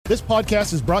This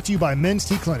podcast is brought to you by Men's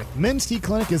T Clinic. Men's T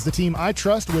Clinic is the team I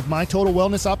trust with my total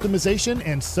wellness optimization,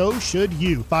 and so should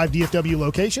you. 5 DFW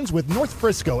locations with North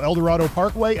Frisco, El Dorado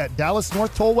Parkway at Dallas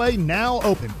North Tollway now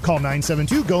open. Call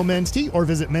 972-GO-MEN'S-T or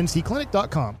visit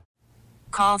mensteclinic.com.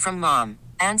 Call from mom.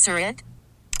 Answer it.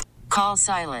 Call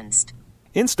silenced.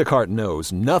 Instacart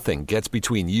knows nothing gets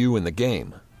between you and the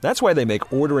game. That's why they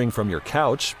make ordering from your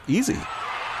couch easy.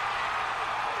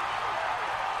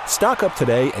 Stock up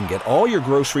today and get all your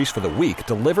groceries for the week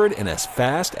delivered in as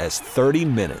fast as 30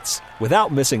 minutes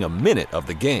without missing a minute of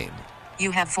the game.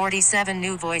 You have 47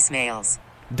 new voicemails.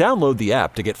 Download the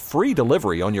app to get free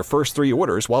delivery on your first 3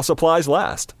 orders while supplies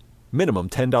last. Minimum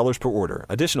 $10 per order.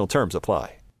 Additional terms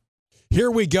apply. Here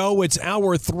we go. It's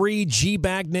hour 3,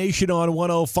 G-Bag Nation on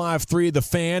 105.3 The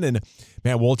Fan. And,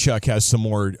 man, Wolchuk has some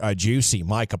more juicy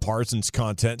Micah Parsons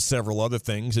content, several other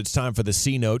things. It's time for the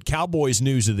C-Note. Cowboys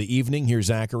news of the evening. Here's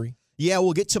Zachary. Yeah,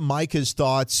 we'll get to Micah's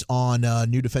thoughts on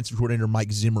new defensive coordinator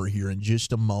Mike Zimmer here in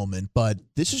just a moment. But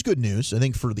this is good news, I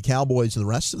think, for the Cowboys and the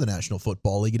rest of the National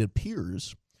Football League. It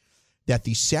appears that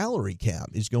the salary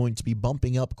cap is going to be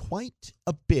bumping up quite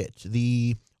a bit.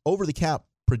 The over-the-cap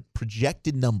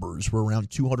projected numbers were around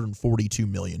 $242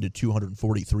 million to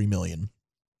 $243 million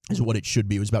is what it should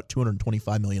be. It was about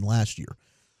 $225 million last year.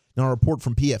 Now, a report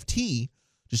from PFT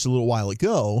just a little while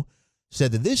ago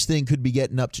said that this thing could be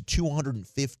getting up to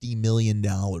 $250 million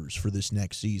for this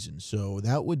next season. So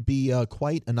that would be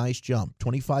quite a nice jump,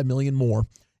 $25 million more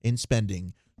in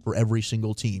spending for every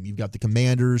single team. You've got the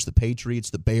Commanders, the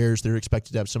Patriots, the Bears. They're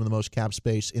expected to have some of the most cap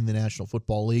space in the National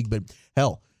Football League. But,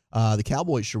 hell, the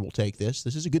Cowboys sure will take this.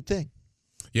 This is a good thing.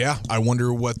 Yeah, I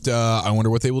wonder what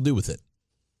they will do with it.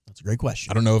 That's a great question.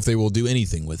 I don't know if they will do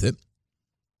anything with it.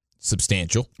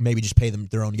 Substantial. Maybe just pay them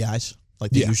their own guys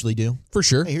like they usually do. For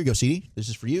sure. Hey, here you go, CD. This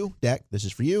is for you. Dak, this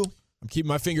is for you. I'm keeping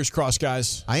my fingers crossed,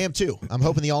 guys. I am too. I'm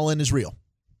hoping the all-in is real.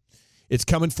 It's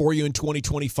coming for you in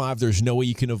 2025. There's no way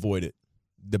you can avoid it.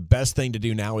 The best thing to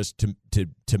do now is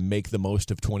to make the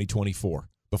most of 2024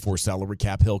 before salary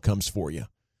cap hill comes for you.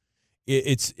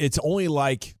 It's only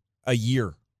like a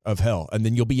year of hell, and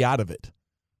then you'll be out of it.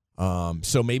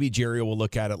 So maybe Jerry will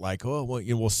look at it like, oh, well,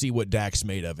 we'll see what Dak's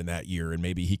made of in that year, and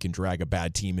maybe he can drag a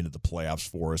bad team into the playoffs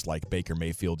for us like Baker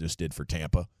Mayfield just did for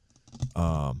Tampa.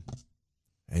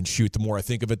 And shoot, the more I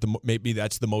think of it, maybe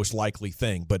that's the most likely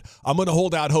thing. But I'm going to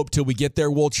hold out hope till we get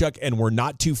there, Wolchuk, and we're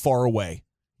not too far away.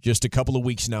 Just a couple of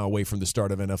weeks now away from the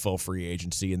start of NFL free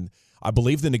agency, and I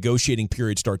believe the negotiating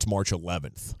period starts March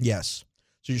 11th. Yes.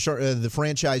 So you start the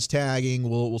franchise tagging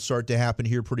will start to happen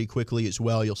here pretty quickly as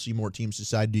well. You'll see more teams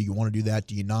decide, do you want to do that,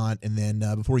 do you not? And then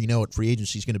before you know it, free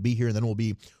agency is going to be here, and then we'll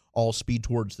be all speed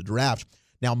towards the draft.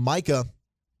 Now, Micah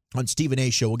on Stephen A.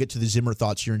 Show, we'll get to the Zimmer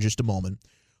thoughts here in just a moment,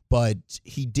 but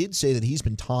he did say that he's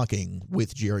been talking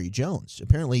with Jerry Jones.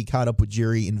 Apparently, he caught up with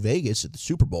Jerry in Vegas at the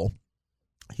Super Bowl.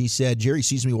 He said, Jerry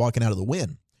sees me walking out of the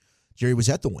Wynn. Jerry was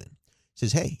at the Wynn. He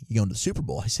says, hey, you going to the Super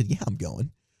Bowl? I said, yeah, I'm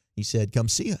going. He said, come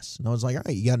see us. And I was like, all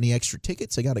right, you got any extra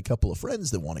tickets? I got a couple of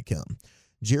friends that want to come.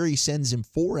 Jerry sends him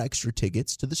 4 extra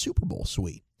tickets to the Super Bowl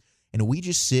suite. And we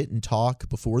just sit and talk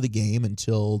before the game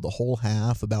until the whole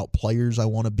half about players I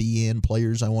want to be in,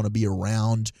 players I want to be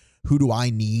around, who do I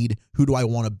need, who do I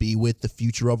want to be with, the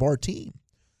future of our team.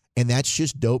 And that's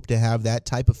just dope to have that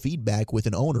type of feedback with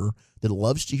an owner that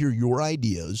loves to hear your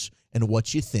ideas and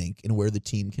what you think and where the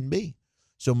team can be.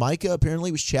 So Micah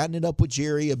apparently was chatting it up with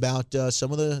Jerry about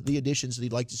some of the additions that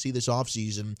he'd like to see this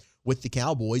offseason with the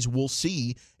Cowboys. We'll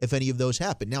see if any of those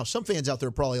happen. Now, some fans out there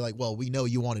are probably like, well, we know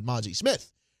you wanted Mozzie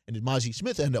Smith. And did Mozzie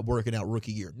Smith end up working out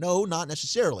rookie year? No, not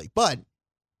necessarily. But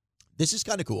this is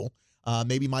kind of cool.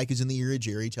 Maybe Mike is in the ear of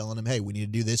Jerry telling him, hey, we need to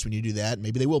do this, we need to do that. And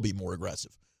maybe they will be more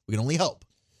aggressive. We can only hope.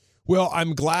 Well,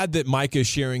 I'm glad that Mike is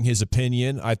sharing his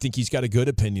opinion. I think he's got a good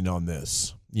opinion on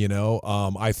this. You know,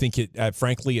 I think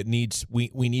frankly, it needs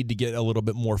we need to get a little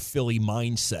bit more Philly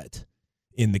mindset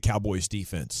in the Cowboys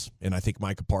defense. And I think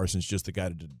Micah Parsons is just the guy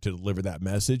to deliver that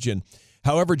message. And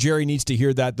however Jerry needs to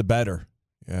hear that, the better,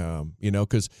 you know,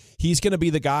 because he's going to be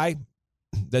the guy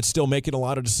that's still making a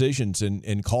lot of decisions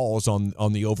and calls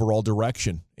on the overall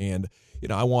direction. And, you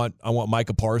know, I want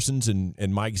Micah Parsons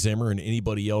and Mike Zimmer and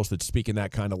anybody else that's speaking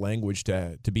that kind of language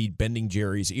to be bending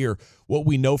Jerry's ear. What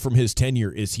we know from his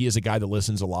tenure is he is a guy that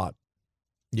listens a lot.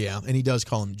 Yeah, and he does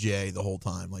call him Jay the whole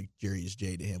time, like Jerry is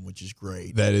Jay to him, which is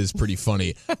great. That is pretty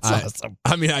funny. That's awesome.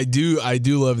 I mean, I do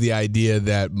love the idea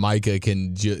that Micah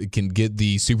can get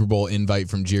the Super Bowl invite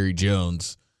from Jerry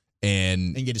Jones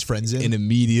and get his friends in. And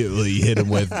immediately hit him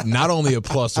with not only a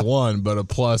 +1, but a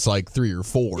plus like 3 or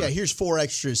 4. Yeah, here's 4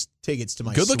 extra tickets to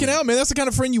my Good looking out, man. That's the kind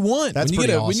of friend you want. That's when you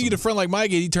pretty get awesome. When you get a friend like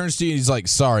Mike, he turns to you and he's like,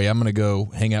 sorry, I'm going to go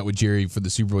hang out with Jerry for the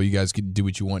Super Bowl. You guys can do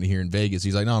what you want here in Vegas.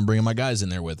 He's like, no, I'm bringing my guys in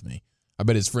there with me. I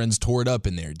bet his friends tore it up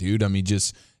in there, dude. I mean,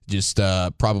 just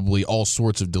probably all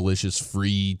sorts of delicious,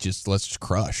 free, let's just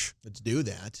crush. Let's do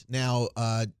that. Now,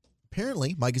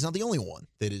 apparently, Mike is not the only one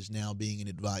that is now being an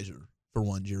advisor for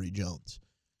one Jerry Jones.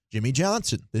 Jimmy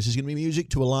Johnson. This is going to be music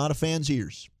to a lot of fans'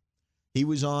 ears. He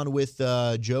was on with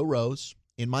Joe Rose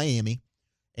in Miami,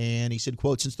 and he said,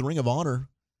 quote, since the Ring of Honor,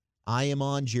 I am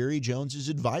on Jerry Jones's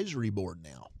advisory board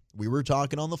now. We were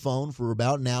talking on the phone for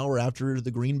about an hour after the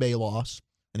Green Bay loss,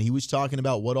 and he was talking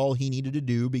about what all he needed to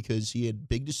do because he had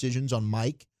big decisions on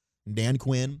Mike and Dan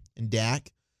Quinn and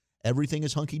Dak. Everything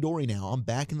is hunky-dory now. I'm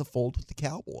back in the fold with the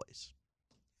Cowboys.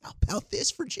 How about this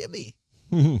for Jimmy?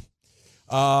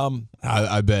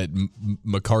 I bet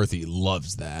McCarthy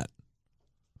loves that.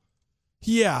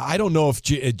 Yeah, I don't know if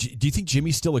do you think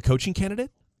Jimmy's still a coaching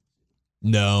candidate?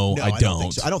 No, I don't.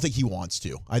 Think so. I don't think he wants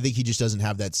to. I think he just doesn't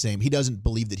have that same. He doesn't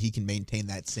believe that he can maintain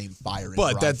that same fire and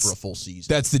drive for a full season.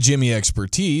 That's the Jimmy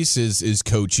expertise is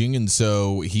coaching, and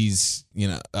so he's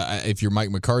if you're Mike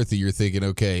McCarthy, you're thinking,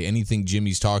 okay, anything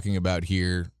Jimmy's talking about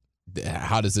here,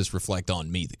 how does this reflect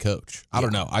on me, the coach? I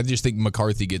don't know. I just think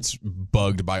McCarthy gets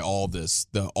bugged by all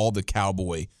the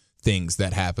Cowboy things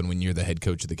that happen when you're the head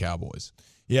coach of the Cowboys.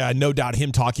 Yeah, no doubt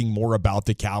him talking more about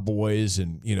the Cowboys,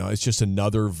 and it's just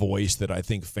another voice that I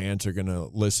think fans are going to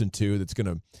listen to that's going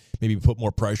to maybe put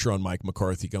more pressure on Mike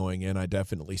McCarthy going in. I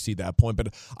definitely see that point,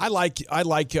 but I like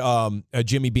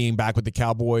Jimmy being back with the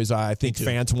Cowboys. I think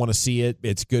fans want to see it.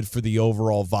 It's good for the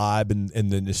overall vibe and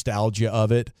the nostalgia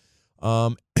of it.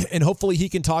 And hopefully he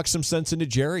can talk some sense into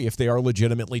Jerry if they are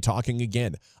legitimately talking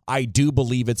again. I do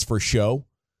believe it's for show.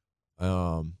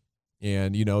 And,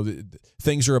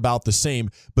 things are about the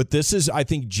same. But this is, I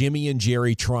think, Jimmy and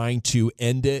Jerry trying to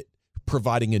end it,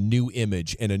 providing a new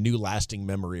image and a new lasting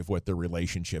memory of what their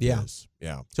relationship is.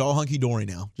 Yeah. It's all hunky-dory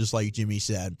now, just like Jimmy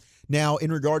said. Now,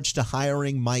 in regards to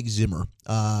hiring Mike Zimmer,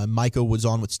 Micah was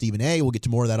on with Stephen A. We'll get to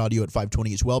more of that audio at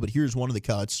 5:20 as well. But here's one of the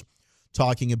cuts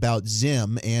talking about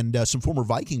Zim and some former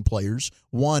Viking players.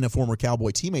 One, a former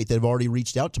Cowboy teammate that have already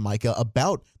reached out to Micah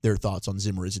about their thoughts on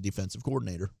Zimmer as a defensive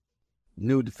coordinator.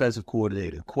 New defensive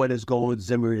coordinator. Quinn is going,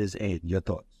 Zimmer is in. Your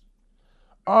thoughts?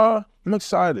 I'm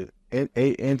excited.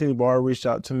 Anthony Barr reached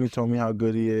out to me, told me how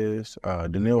good he is.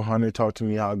 Daniil Hunter talked to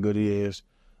me how good he is.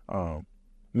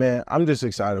 Man, I'm just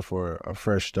excited for a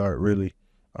fresh start, really.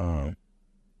 And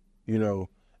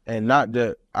not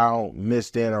that I don't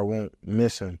miss Dan or won't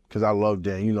miss him, because I love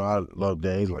Dan. I love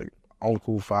Dan. He's like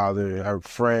uncle, father, our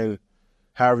friend,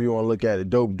 however you want to look at it.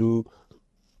 Dope dude.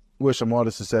 Wish him all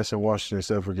the success in Washington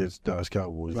except for against Dallas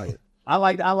Cowboys. Right. I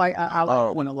like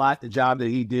when a lot the job that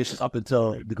he did up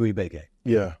until the Green Bay game.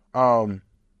 Yeah.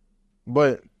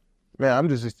 But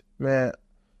man,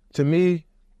 to me,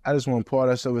 I just want to pull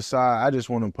that stuff aside. I just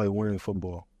want to play winning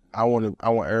football. I want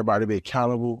everybody to be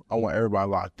accountable. I want everybody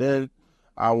locked in.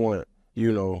 I want,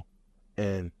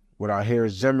 and what I hear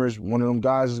is Zimmer's one of them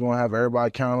guys is going to have everybody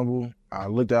accountable. I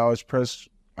looked at all his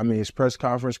press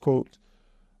conference quotes.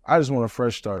 I just want a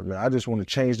fresh start, man. I just want to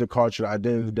change the culture, the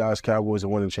identity of the Dallas Cowboys,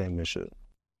 and win a championship.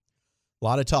 A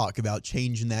lot of talk about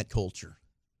changing that culture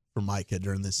for Micah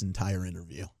during this entire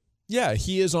interview. Yeah,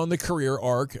 he is on the career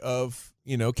arc of,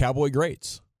 Cowboy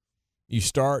greats. You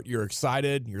start, you're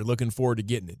excited, you're looking forward to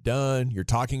getting it done. You're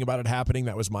talking about it happening.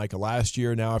 That was Micah last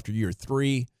year. Now after year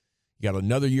 3, you got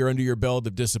another year under your belt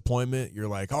of disappointment. You're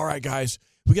like, all right, guys,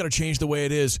 we got to change the way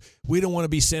it is. We don't want to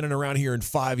be standing around here in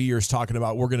 5 years talking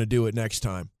about we're going to do it next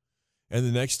time. And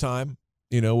the next time,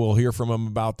 we'll hear from him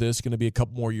about this. Going to be a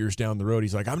couple more years down the road.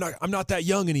 He's like, I'm not that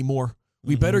young anymore.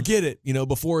 We better get it,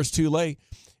 before it's too late.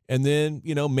 And then,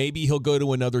 maybe he'll go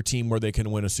to another team where they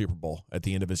can win a Super Bowl at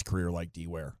the end of his career like D.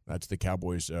 Ware. That's the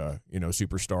Cowboys,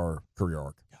 superstar career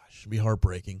arc. Gosh, it'd be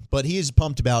heartbreaking. But he is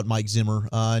pumped about Mike Zimmer.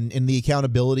 And the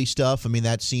accountability stuff,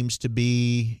 that seems to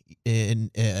be a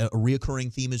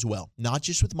reoccurring theme as well. Not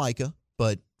just with Micah,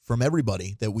 but from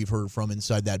everybody that we've heard from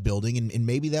inside that building. And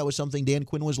maybe that was something Dan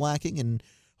Quinn was lacking, and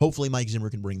hopefully Mike Zimmer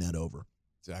can bring that over.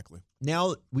 Exactly.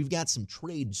 Now we've got some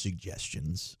trade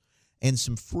suggestions and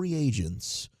some free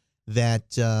agents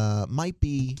that might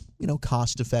be,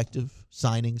 cost-effective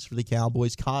signings for the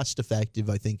Cowboys. Cost-effective,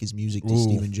 I think, is music to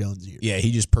Stephen Jones' ears. Yeah,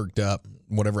 he just perked up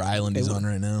whatever island he's on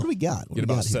right now. What do we got? Get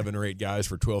about 7 or 8 guys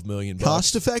for $12 million.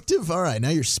 Cost-effective? All right, now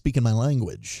you're speaking my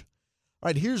language. All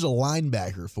right, here's a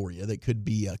linebacker for you that could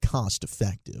be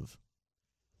cost-effective.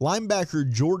 Linebacker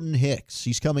Jordan Hicks.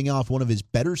 He's coming off one of his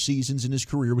better seasons in his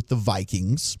career with the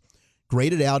Vikings.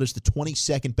 Graded out as the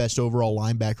 22nd best overall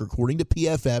linebacker, according to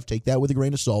PFF. Take that with a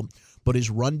grain of salt. But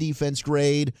his run defense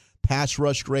grade, pass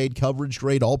rush grade, coverage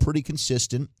grade, all pretty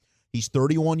consistent. He's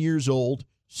 31 years old,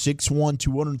 6'1",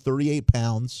 238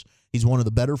 pounds. He's one of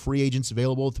the better free agents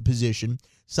available at the position.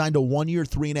 Signed a 1-year,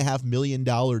 $3.5 million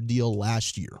deal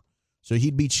last year. So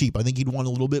he'd be cheap. I think he'd want a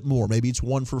little bit more. Maybe it's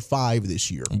 1 for $5 this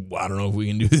year. I don't know if we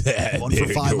can do that. 1 for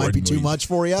 $5 might be too much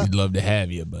for you. We'd love to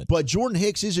have you, but Jordan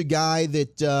Hicks is a guy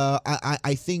that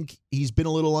I think he's been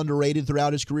a little underrated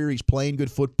throughout his career. He's playing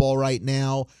good football right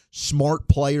now. Smart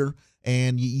player.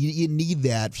 And you need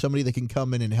that, somebody that can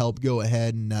come in and help go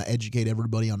ahead and educate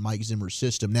everybody on Mike Zimmer's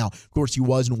system. Now, of course, he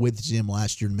wasn't with Zim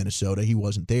last year in Minnesota. He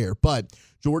wasn't there. But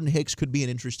Jordan Hicks could be an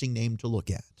interesting name to look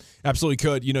at. Absolutely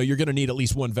could. You're going to need at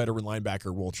least one veteran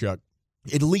linebacker, Wolchuk.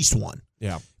 At least one.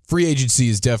 Yeah. Free agency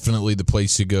is definitely the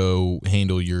place to go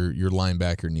handle your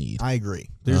linebacker need. I agree.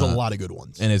 There's a lot of good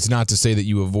ones. And it's not to say that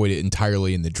you avoid it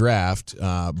entirely in the draft,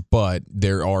 but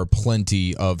there are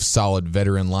plenty of solid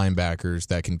veteran linebackers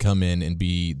that can come in and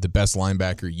be the best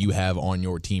linebacker you have on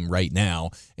your team right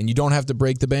now, and you don't have to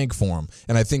break the bank for them.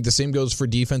 And I think the same goes for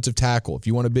defensive tackle. If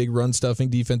you want a big run-stuffing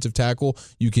defensive tackle,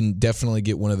 you can definitely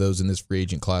get one of those in this free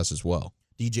agent class as well.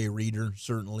 DJ Reader,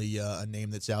 certainly a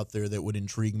name that's out there that would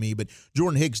intrigue me. But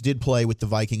Jordan Hicks did play with the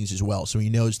Vikings as well, so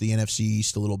he knows the NFC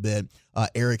East a little bit.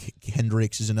 Eric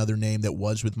Hendricks is another name that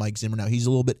was with Mike Zimmer. Now, he's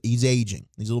aging.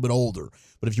 He's a little bit older.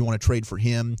 But if you want to trade for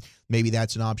him, maybe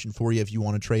that's an option for you. If you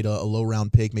want to trade a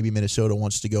low-round pick, maybe Minnesota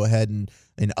wants to go ahead and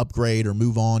upgrade or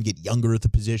move on, get younger at the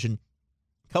position.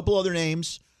 A couple other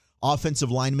names.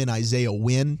 Offensive lineman Isaiah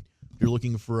Wynn. You're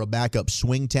looking for a backup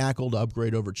swing tackle to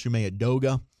upgrade over Chume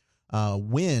Adoga.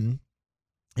 Wynn,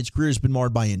 his career has been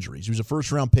marred by injuries. He was a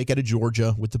first-round pick out of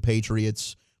Georgia with the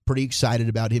Patriots. Pretty excited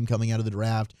about him coming out of the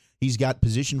draft. He's got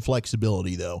position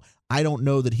flexibility, though. I don't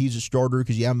know that he's a starter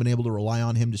because you haven't been able to rely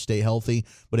on him to stay healthy.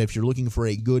 But if you're looking for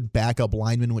a good backup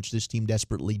lineman, which this team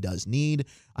desperately does need,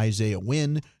 Isaiah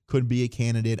Wynn could be a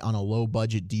candidate on a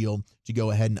low-budget deal to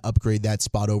go ahead and upgrade that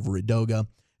spot over Adoga. And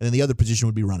then the other position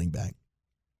would be running back.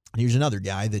 Here's another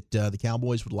guy that the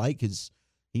Cowboys would like is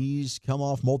he's come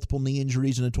off multiple knee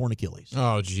injuries and a torn Achilles.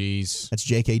 Oh, jeez. That's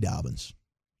J.K. Dobbins.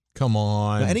 Come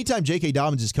on. Now, anytime J.K.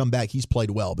 Dobbins has come back, he's played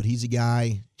well, but he's a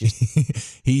guy.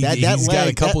 He's got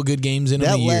a couple good games in him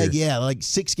a year. That leg, yeah, like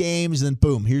 6 games, and then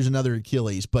boom, here's another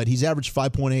Achilles. But he's averaged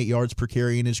 5.8 yards per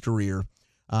carry in his career,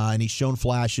 and he's shown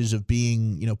flashes of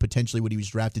being, potentially what he was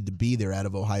drafted to be there out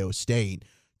of Ohio State.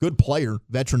 Good player,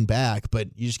 veteran back, but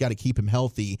you just got to keep him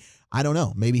healthy. I don't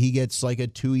know. Maybe he gets like a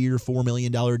 2-year, $4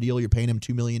 million deal. You're paying him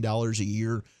 $2 million a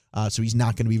year, so he's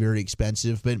not going to be very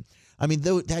expensive. But,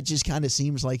 though that just kind of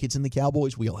seems like it's in the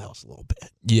Cowboys' wheelhouse a little bit.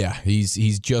 Yeah,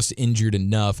 he's just injured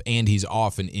enough, and he's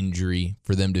off an injury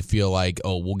for them to feel like,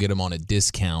 we'll get him on a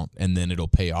discount, and then it'll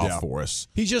pay off for us.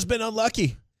 He's just been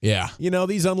unlucky. Yeah.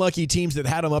 These unlucky teams that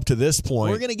had him up to this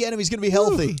point. We're going to get him. He's going to be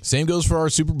healthy. Same goes for our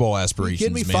Super Bowl aspirations. You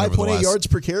kidding me? 5.8 yards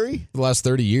per carry? The last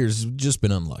 30 years, just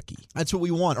been unlucky. That's what we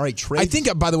want. All right, trade. I think,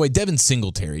 by the way, Devin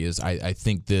Singletary is, I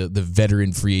think, the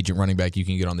veteran free agent running back you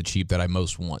can get on the cheap that I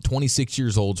most want. 26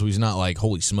 years old, so he's not like,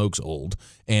 holy smokes, old.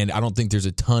 And I don't think there's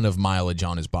a ton of mileage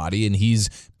on his body, and he's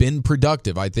been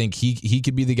productive. I think he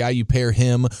could be the guy you pair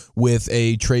him with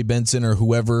a Trey Benson or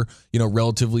whoever,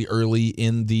 relatively early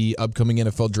in the upcoming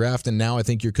NFL draft, and now I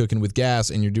think you're cooking with gas,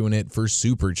 and you're doing it for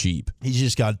super cheap. He's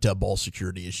just got ball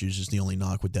security issues is the only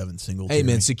knock with Devin Singletary. Hey,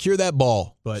 man, secure that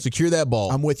ball. Secure that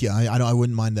ball. I'm with you. I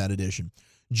wouldn't mind that addition.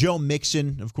 Joe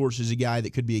Mixon, of course, is a guy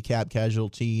that could be a cap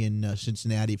casualty in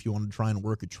Cincinnati if you want to try and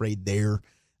work a trade there.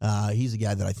 He's a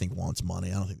guy that I think wants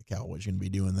money. I don't think the Cowboys are going to be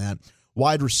doing that.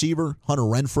 Wide receiver, Hunter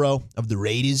Renfrow of the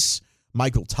Raiders.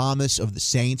 Michael Thomas of the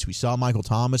Saints. We saw Michael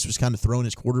Thomas was kind of throwing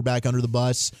his quarterback under the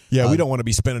bus. Yeah, we don't want to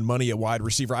be spending money at wide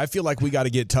receiver. I feel like we got to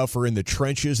get tougher in the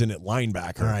trenches and at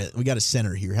linebacker. All right, we got a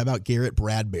center here. How about Garrett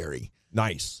Bradbury?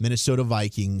 Nice. Minnesota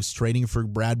Vikings. Trading for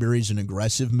Bradbury is an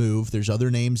aggressive move. There's other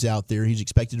names out there. He's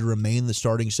expected to remain the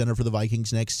starting center for the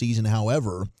Vikings next season.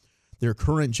 However, their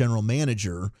current general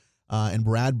manager and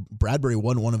Bradbury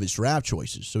wasn't one of his draft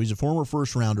choices. So he's a former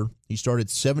first-rounder. He started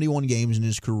 71 games in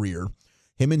his career.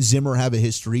 Him and Zimmer have a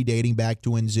history dating back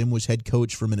to when Zim was head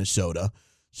coach for Minnesota,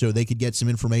 so they could get some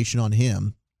information on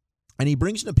him. And he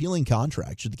brings an appealing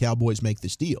contract should the Cowboys make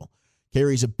this deal.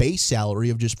 Carries a base salary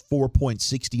of just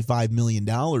 $4.65 million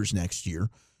next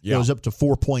year. Yeah. Goes up to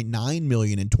 $4.9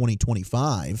 million in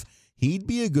 2025. He'd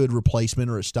be a good replacement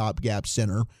or a stopgap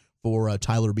center for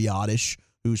Tyler Biadasz,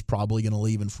 who's probably going to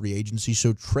leave in free agency.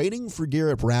 So trading for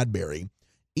Garrett Bradbury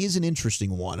is an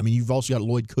interesting one. I mean, you've also got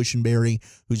Lloyd Cushenberry,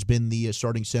 who's been the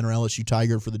starting center LSU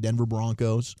Tiger for the Denver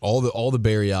Broncos. All the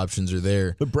Berry options are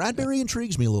there. But Bradbury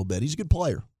intrigues me a little bit. He's a good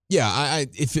player. Yeah,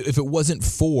 if it wasn't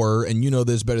for, and you know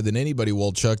this better than anybody,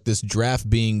 Wolchuk, this draft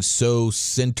being so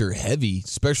center heavy,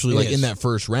 especially like in that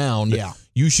first round,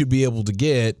 you should be able to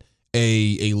get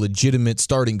a legitimate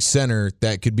starting center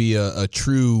that could be a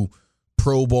true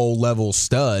Pro Bowl level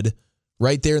stud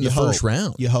right there in the first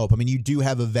round. You hope. I mean, you do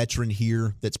have a veteran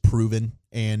here that's proven,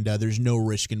 and there's no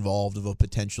risk involved of a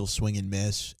potential swing and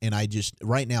miss. And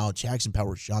right now, Jackson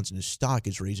Powers-Johnson, his stock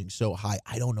is raising so high,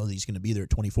 I don't know that he's going to be there at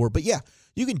 24. But yeah,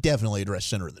 you can definitely address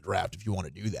center in the draft if you want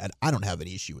to do that. I don't have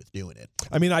any issue with doing it.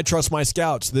 I mean, I trust my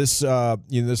scouts. This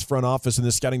this front office and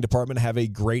this scouting department have a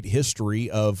great history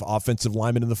of offensive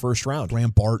linemen in the first round.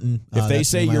 Graham Barton. If they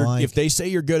say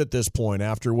you're good at this point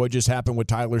after what just happened with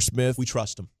Tyler Smith, we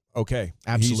trust him. Okay,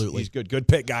 absolutely. He's good. Good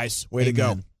pick, guys. Way to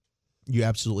go. You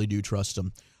absolutely do trust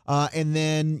him. And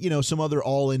then, some other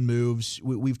all-in moves.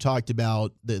 We've talked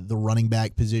about the running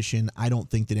back position. I don't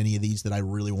think that any of these that I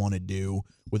really want to do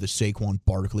with a Saquon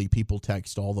Barkley. People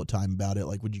text all the time about it.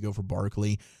 Like, would you go for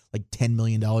Barkley? Like $10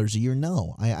 million a year?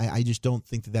 No. I just don't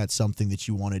think that that's something that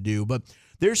you want to do. But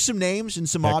there's some names and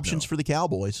some options for the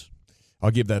Cowboys.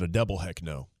 I'll give that a double heck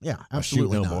no. Yeah,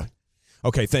 absolutely not. Boy.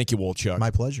 Okay, thank you, Wolchuk.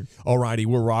 My pleasure. All righty,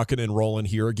 we're rocking and rolling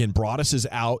here. Again, Broadus is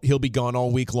out. He'll be gone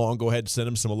all week long. Go ahead and send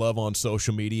him some love on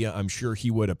social media. I'm sure he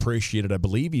would appreciate it. I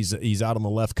believe he's out on the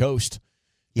left coast.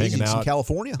 Hanging out in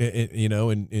California.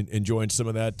 And enjoying some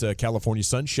of that California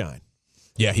sunshine.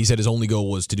 Yeah, he said his only goal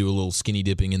was to do a little skinny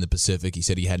dipping in the Pacific. He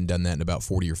said he hadn't done that in about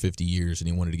 40 or 50 years, and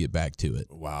he wanted to get back to it.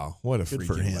 Wow, what a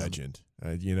freaking legend.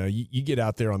 You get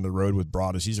out there on the road with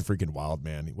Broadus. He's a freaking wild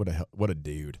man. What a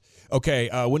dude. Okay,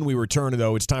 when we return,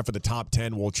 though, it's time for the top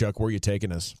 10. Wolchuk, where are you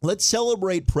taking us? Let's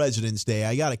celebrate President's Day.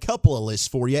 I got a couple of lists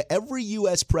for you. Every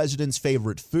U.S. president's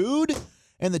favorite food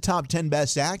and the top 10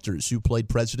 best actors who played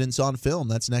presidents on film.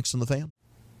 That's next on The Fan.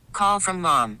 Call from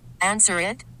mom. Answer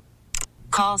it.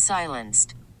 Call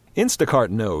silenced. Instacart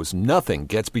knows nothing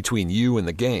gets between you and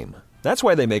the game. That's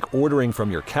why they make ordering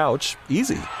from your couch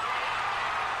easy.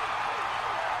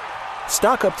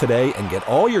 Stock up today and get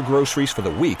all your groceries for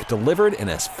the week delivered in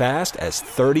as fast as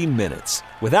 30 minutes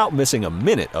without missing a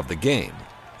minute of the game.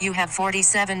 You have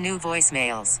 47 new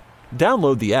voicemails.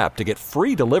 Download the app to get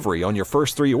free delivery on your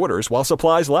first 3 orders while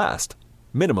supplies last.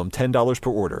 Minimum $10 per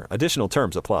order. Additional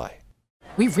terms apply.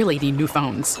 We really need new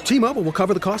phones. T-Mobile will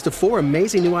cover the cost of 4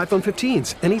 amazing new iPhone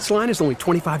 15s, and each line is only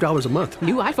 $25 a month.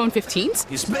 New iPhone 15s?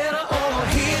 It's better over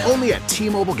here. Only at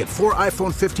T-Mobile, get 4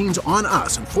 iPhone 15s on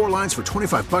us and 4 lines for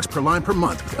 $25 per line per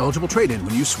month with eligible trade-in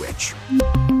when you switch.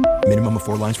 Minimum of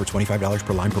 4 lines for $25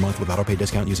 per line per month with autopay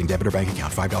discount using debit or bank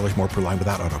account. $5 more per line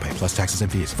without autopay, plus taxes and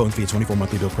fees. Phone fee at 24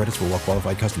 monthly bill credits for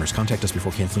well-qualified customers. Contact us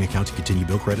before canceling account to continue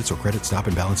bill credits or credit stop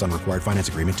and balance on required finance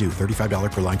agreement due.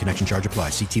 $35 per line connection charge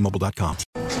applies. See T-Mobile.com.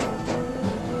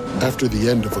 After the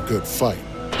end of a good fight,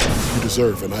 you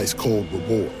deserve an ice-cold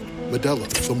reward. Modelo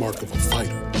is the mark of a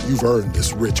fighter. You've earned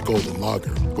this rich golden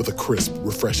lager with a crisp,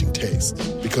 refreshing taste.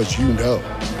 Because you know,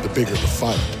 the bigger the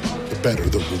fight, the better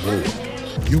the reward.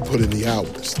 You put in the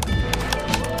hours,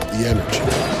 the energy,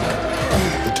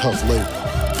 the tough labor.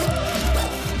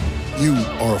 You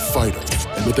are a fighter,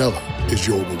 and Modelo is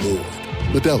your reward.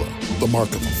 Modelo, the mark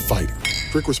of a fighter.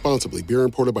 Drink responsibly. Beer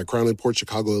imported by Crown Imports,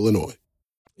 Chicago, Illinois.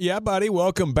 Yeah, buddy,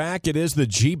 welcome back. It is the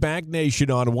G-Bank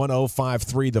Nation on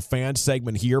 105.3. The Fan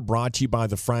segment here brought to you by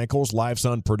the Frankels. Life's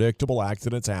unpredictable.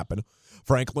 Accidents happen.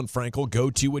 Frankel & Frankel,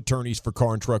 go-to attorneys for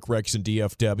car and truck wrecks in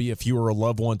DFW. If you or a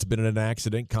loved one's been in an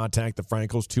accident, contact the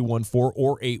Frankels, 214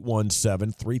 or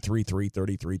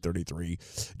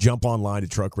 817-333-3333. Jump online at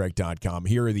truckwreck.com.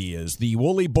 Here he is, the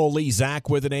Woolly Bully, Zach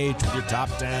with an H, with your top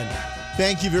 10.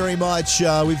 Thank you very much.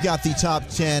 We've got the top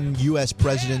 10 U.S.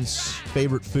 presidents'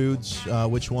 favorite foods,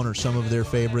 which one are some of their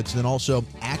favorites, and then also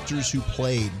actors who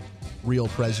played real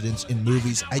presidents in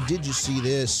movies. I did just see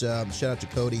this. Shout out to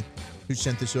Cody, who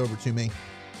sent this over to me.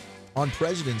 On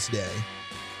President's Day,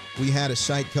 we had a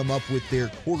site come up with their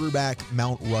quarterback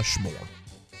Mount Rushmore.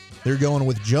 They're going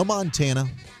with Joe Montana,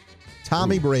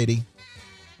 Tommy Brady,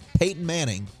 Peyton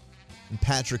Manning, and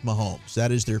Patrick Mahomes.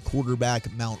 That is their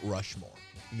quarterback Mount Rushmore.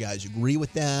 You guys agree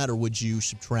with that, or would you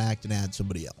subtract and add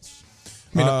somebody else?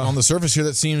 I mean, on the surface here,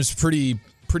 that seems pretty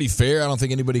fair. I don't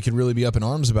think anybody could really be up in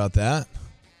arms about that.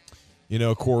 You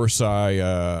know, of course,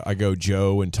 I go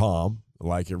Joe and Tom,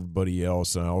 like everybody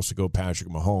else, and I also go Patrick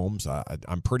Mahomes.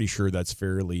 I'm pretty sure that's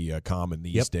fairly common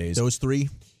these days. Those three,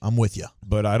 I'm with you.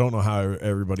 But I don't know how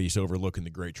everybody's overlooking the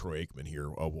great Troy Aikman here,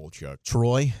 Wolchuk.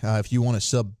 Troy, if you want to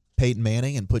sub Peyton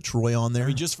Manning and put Troy on there. I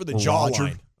mean, just for the or Roger.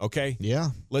 jawline, okay?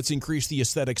 Yeah. Let's increase the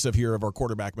aesthetics of our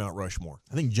quarterback Mount Rushmore.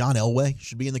 I think John Elway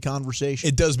should be in the conversation.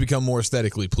 It does become more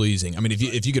aesthetically pleasing. I mean,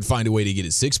 if you could find a way to get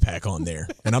his six-pack on there,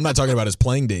 and I'm not talking about his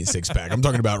playing day six-pack. I'm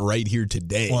talking about right here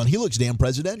today. Well, and he looks damn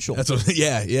presidential. That's what,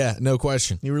 yeah, no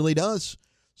question. He really does.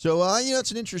 So, it's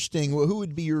an interesting. Who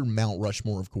would be your Mount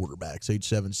Rushmore of quarterbacks?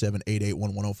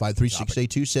 877-881-1053.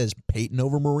 3682 says Peyton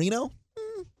over Marino.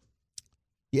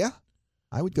 Yeah,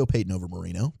 I would go Peyton over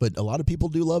Marino, but a lot of people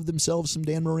do love themselves some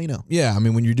Dan Marino. Yeah, I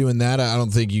mean, when you're doing that, I don't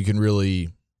think you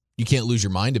can't lose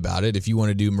your mind about it. If you want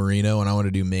to do Marino and I want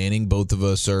to do Manning, both of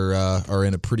us are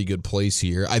in a pretty good place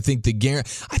here. I think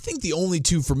the only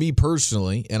two for me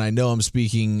personally, and I know I'm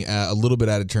speaking a little bit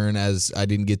out of turn as I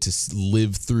didn't get to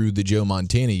live through the Joe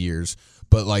Montana years,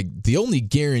 but like the only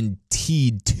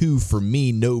guaranteed two for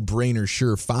me, no-brainer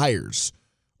surefires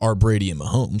are Brady and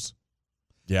Mahomes.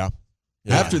 Yeah.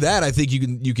 After that, I think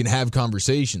you can have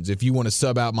conversations. If you want to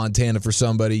sub out Montana for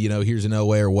somebody, here's an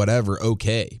Elway or whatever,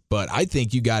 okay. But I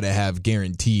think you got to have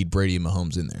guaranteed Brady and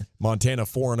Mahomes in there. Montana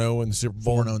 4-0 in the Super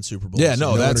Bowl. 4-0 in Super Bowl. Yeah,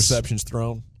 no, that's interceptions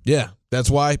thrown. Yeah, that's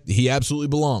why he absolutely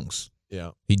belongs. Yeah.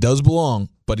 He does belong,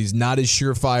 but he's not as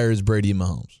surefire as Brady and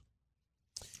Mahomes.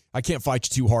 I can't fight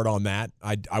you too hard on that.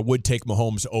 I would take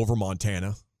Mahomes over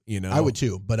Montana. I would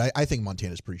too, but I think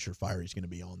Montana's pretty surefire. He's going to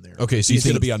be on there. Okay, so he's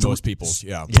going to be on most people's.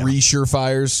 Three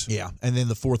surefires. Yeah, and then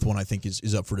the fourth one I think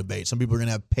is up for debate. Some people are going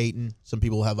to have Peyton. Some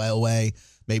people have Elway.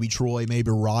 Maybe Troy.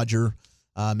 Maybe Roger.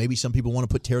 Maybe some people want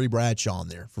to put Terry Bradshaw on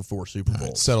there for 4 Super Bowls.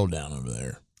 Right, settle down over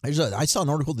there. I saw an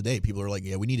article today. People are like,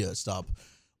 yeah, we need to stop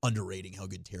underrating how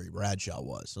good Terry Bradshaw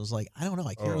was. I was like, I don't know.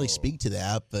 I can't really speak to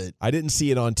that, but I didn't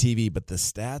see it on TV, but the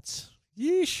stats,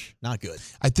 yeesh, not good.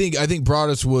 I think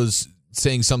Broadus was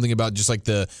saying something about just like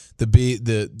the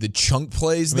chunk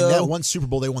plays, though. That one Super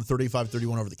Bowl, they won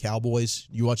 35-31 over the Cowboys.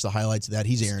 You watch the highlights of that,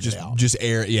 he's airing it out. Just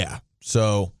air, yeah.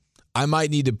 So I might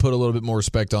need to put a little bit more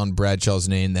respect on Bradshaw's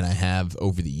name than I have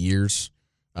over the years.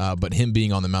 But him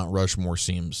being on the Mount Rushmore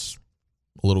seems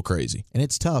a little crazy. And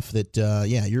it's tough that,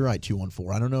 you're right,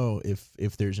 2-1-4. I don't know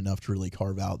if there's enough to really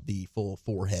carve out the full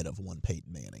forehead of one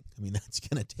Peyton Manning. I mean, that's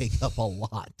going to take up a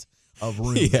lot of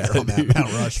room there on that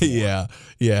Mount Rushmore.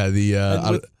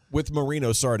 Yeah. With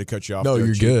Marino, sorry to cut you off. No,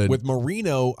 you're good. With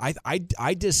Marino,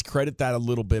 I discredit that a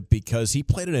little bit because he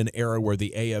played in an era where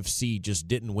the AFC just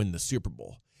didn't win the Super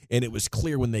Bowl. And it was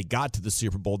clear when they got to the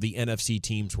Super Bowl, the NFC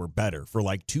teams were better for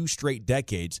like 2 straight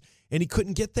decades. And he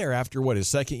couldn't get there after, his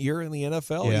second year in the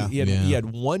NFL? Yeah. He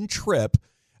had one trip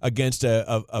against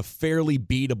a fairly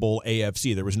beatable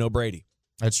AFC. There was no Brady.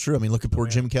 That's true. I mean, look at poor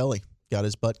Jim Kelly. Got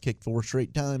his butt kicked 4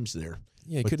 straight times there.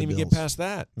 Yeah, he couldn't even get past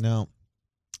that. No.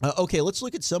 Okay, let's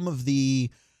look at some of the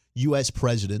U.S.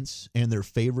 presidents and their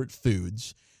favorite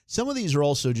foods. Some of these are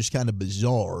also just kind of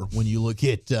bizarre when you look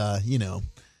at,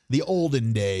 the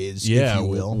olden days, if you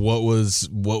will. What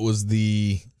was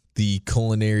the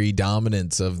culinary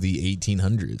dominance of the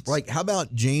 1800s? Like, how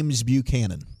about James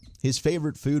Buchanan? His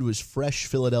favorite food was fresh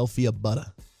Philadelphia butter.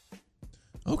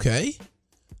 Okay.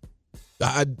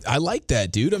 I like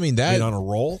that, dude. I mean, that on a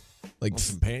roll, like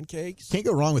some pancakes. Can't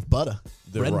go wrong with butter.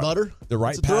 Bread and butter. The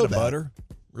right pat of butter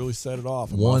really set it off.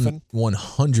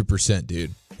 100%,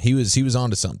 dude. He was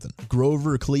onto something.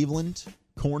 Grover Cleveland,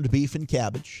 corned beef and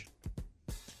cabbage.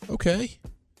 Okay.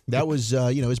 That was,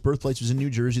 his birthplace was in New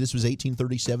Jersey. This was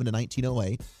 1837 to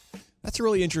 1908. That's a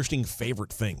really interesting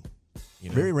favorite thing.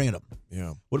 Very random.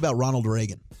 Yeah. What about Ronald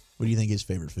Reagan? What do you think his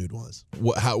favorite food was?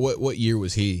 What year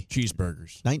was he?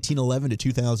 Cheeseburgers. 1911 to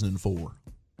 2004.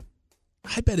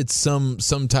 I bet it's some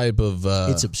type of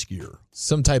it's obscure.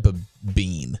 Some type of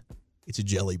bean. It's a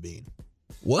jelly bean.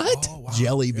 What? Oh, wow.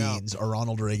 Jelly beans are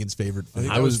Ronald Reagan's favorite food. I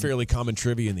think that was fairly common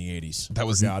trivia in the 80s. That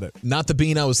was not the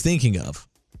bean I was thinking of.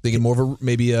 Thinking more of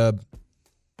maybe like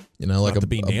the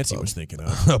bean Nancy was thinking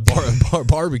of. A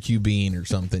barbecue bean or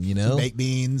something, Baked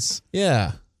beans.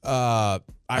 Yeah. I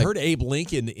heard Abe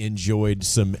Lincoln enjoyed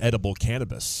some edible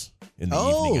cannabis in the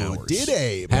evening hours. Oh, did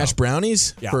Abe? Hash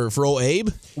brownies for old Abe?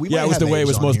 It was the way it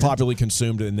was most popularly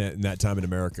consumed in that time in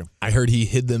America. I heard he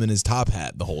hid them in his top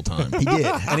hat the whole time. He did.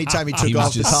 Anytime he took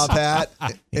off the top hat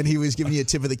and he was giving you a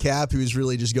tip of the cap, he was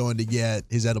really just going to get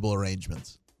his edible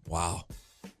arrangements. Wow.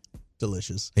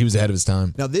 Delicious. He was ahead of his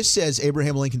time. Now, this says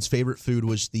Abraham Lincoln's favorite food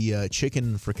was the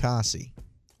chicken fricassee.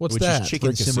 What's which that? Is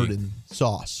chicken simmered in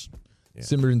sauce. Yeah.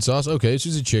 Simmered in sauce? Okay,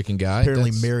 she's a chicken guy.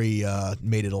 Apparently, Mary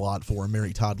made it a lot for him.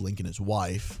 Mary Todd Lincoln, his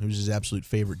wife. It was his absolute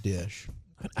favorite dish.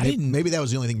 Maybe that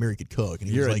was the only thing Mary could cook. And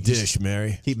he You're was like, a dish,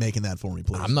 Mary. Keep making that for me,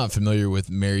 please. I'm not familiar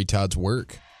with Mary Todd's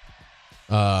work.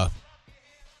 I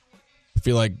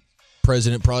feel like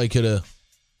President probably could have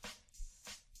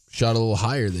shot a little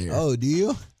higher there. Oh, do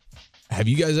you? Have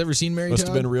you guys ever seen Mary Must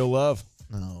Todd? have been real love.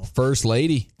 No. First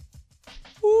lady.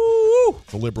 Woo!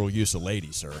 The liberal use of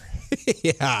lady, sir.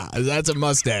 Yeah, that's a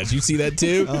mustache. You see that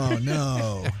too? Oh,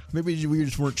 no. Maybe we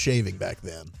just weren't shaving back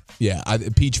then. Yeah,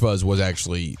 peach fuzz was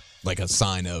actually like a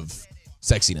sign of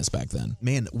sexiness back then.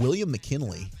 Man, William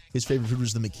McKinley, his favorite food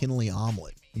was the McKinley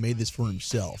omelet. He made this for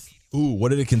himself. Ooh, what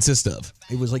did it consist of?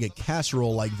 It was like a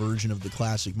casserole-like version of the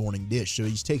classic morning dish. So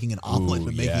he's taking an omelet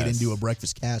but making it into a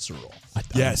breakfast casserole.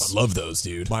 I love those,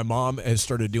 dude. My mom has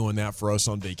started doing that for us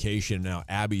on vacation. Now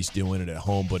Abby's doing it at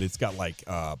home, but it's got like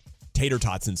tater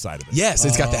tots inside of it. Yes,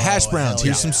 it's got the hash browns.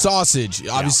 Here's some sausage.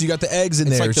 Obviously, you got the eggs in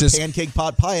It's there. like It's the just pancake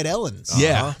pot pie at Ellen's.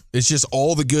 Yeah, it's just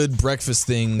all the good breakfast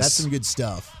things. That's some good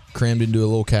stuff. Crammed into a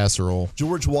little casserole.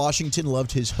 George Washington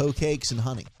loved his hoe cakes and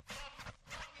honey.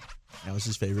 That was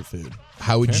his favorite food.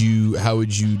 How would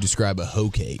you describe a hoe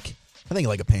cake? I think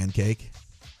like a pancake.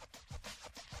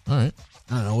 All right.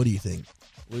 I don't know. What do you think?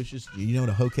 Lucius, do you know what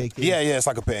a hoe cake is? Yeah, it's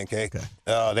like a pancake.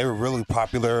 Okay. They were really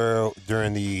popular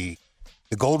during the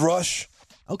gold rush.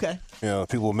 Okay. You know,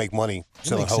 people would make money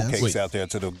selling hoe cakes out there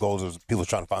to the gold as people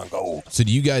trying to find gold. So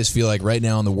do you guys feel like right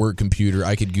now on the work computer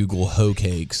I could Google hoe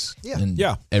cakes? Yeah. And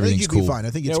Yeah. everything's I think cool. you'd be fine. I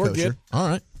think it's we're kosher. good. All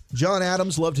right. John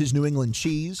Adams loved his New England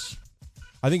cheese.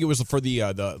 I think it was for the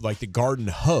garden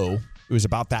hoe. It was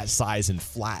about that size and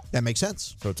flat. That makes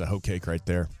sense. So it's a hoe cake right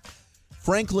there.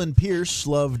 Franklin Pierce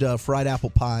loved fried apple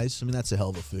pies. I mean, that's a hell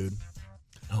of a food.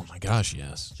 Oh my gosh,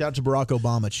 yes. Shout out to Barack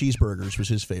Obama. Cheeseburgers was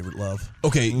his favorite love.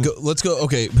 Okay, let's go.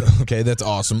 Okay, that's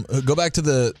awesome. Go back to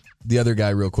the other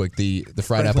guy real quick. The fried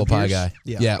Franklin apple pie Pierce? guy.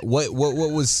 Yeah. What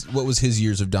was his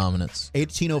years of dominance?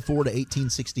 1804 to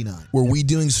 1869. Were we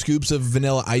doing scoops of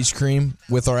vanilla ice cream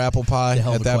with our apple pie The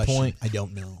hell of at a that question. point? I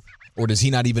don't know. Or does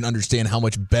he not even understand how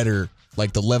much better,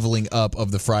 like the leveling up of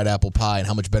the fried apple pie and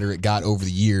how much better it got over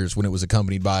the years when it was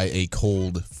accompanied by a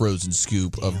cold frozen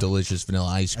scoop of delicious vanilla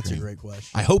ice cream? That's a great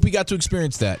question. I hope he got to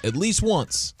experience that at least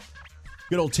once.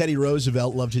 Good old Teddy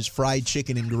Roosevelt loved his fried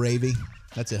chicken and gravy.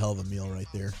 That's a hell of a meal right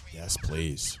there. Yes,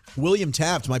 please. William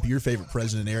Taft might be your favorite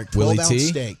president, Eric. Willie 12-ounce T?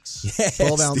 steaks. Yes,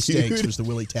 12-ounce dude. steaks was the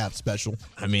Willie Taft special.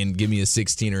 I mean, give me a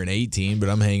 16 or an 18, but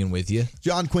I'm hanging with you.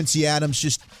 John Quincy Adams,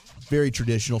 just very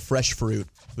traditional. Fresh fruit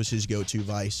was his go-to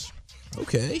vice.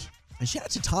 Okay. And shout out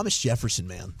to Thomas Jefferson,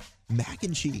 man. Mac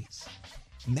and cheese.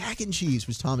 Mac and cheese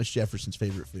was Thomas Jefferson's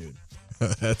favorite food.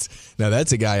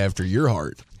 That's a guy after your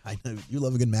heart. I know. You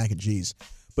love a good mac and cheese.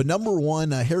 But number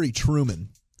one, Harry Truman,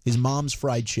 his mom's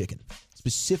fried chicken.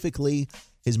 Specifically,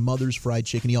 his mother's fried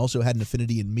chicken. He also had an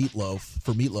affinity in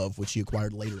meatloaf, which he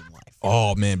acquired later in life.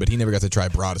 Oh, man, but he never got to try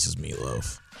Broaddus's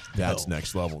meatloaf. That's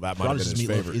next level. That might have been his meatloaf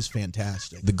favorite. is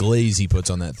fantastic. The glaze he puts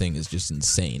on that thing is just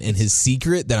insane. And his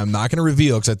secret that I'm not going to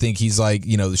reveal because I think he's like,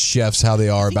 the chefs, how they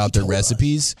are about their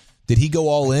recipes. Did he go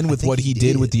all in with what he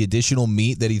did with the additional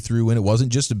meat that he threw in? It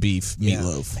wasn't just a beef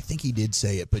meatloaf. I think he did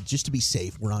say it, but just to be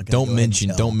safe, we're not going to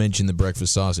Don't mention the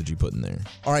breakfast sausage you put in there.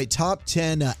 All right, top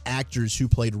 10 actors who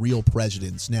played real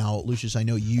presidents. Now, Lucius, I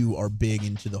know you are big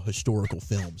into the historical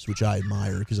films, which I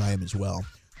admire because I am as well.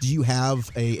 Do you have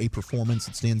a performance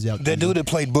that stands out? That dude that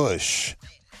played Bush.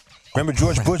 Remember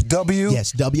George Bush W?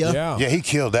 Yes, W. Yeah, he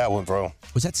killed that one, bro.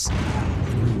 Was that?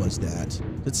 Who was that?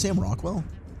 Did Sam Rockwell?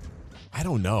 I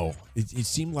don't know. It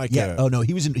seemed like Oh no,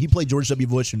 he played George W.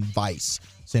 Bush in Vice.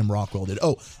 Sam Rockwell did.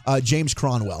 James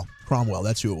Cromwell.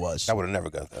 That's who it was. I would have never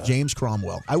got that. James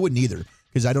Cromwell. I wouldn't either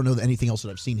because I don't know anything else that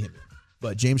I've seen him in.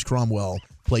 But James Cromwell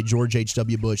played George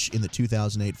H.W. Bush in the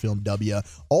 2008 film W.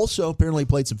 Also, apparently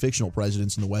played some fictional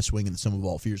presidents in The West Wing and The Sum of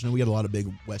All Fears. And we got a lot of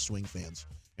big West Wing fans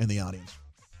in the audience.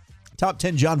 Top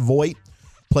 10, John Voight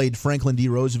played Franklin D.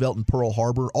 Roosevelt in Pearl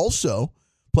Harbor. Also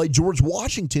played George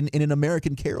Washington in An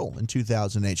American Carol in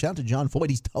 2008. Shout out to John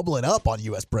Voight. He's doubling up on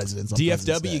U.S. presidents. On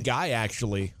President's Day. DFW guy,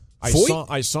 actually. I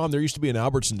Voight? saw him. There used to be an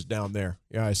Albertsons down there.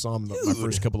 Yeah, I saw him my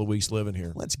first couple of weeks living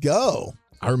here. Let's go.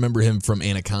 I remember him from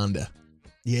Anaconda.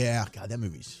 Yeah, God, that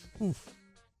movie's.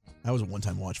 That was a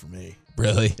one-time watch for me.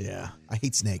 Really? Yeah, I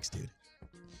hate snakes, dude.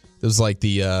 It was like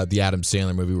the Adam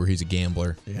Sandler movie where he's a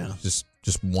gambler. Yeah.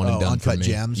 Just one and done Uncut for me.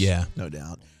 Gems? Yeah. No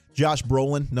doubt. Josh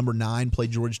Brolin, number 9,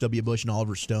 played George W. Bush in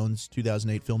Oliver Stone's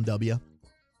 2008 film W.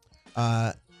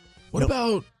 What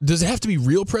about, does it have to be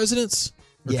real presidents?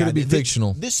 Or could it be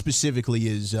fictional? This specifically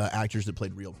is actors that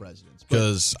played real presidents.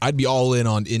 Because I'd be all in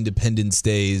on Independence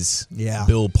Day's Yeah.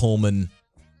 Bill Pullman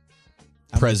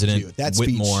president. That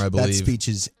Whitmore, speech, I believe. That speech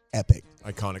is epic.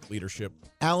 Iconic leadership.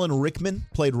 Alan Rickman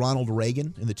played Ronald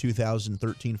Reagan in the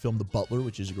 2013 film The Butler,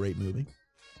 which is a great movie.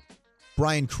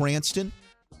 Bryan Cranston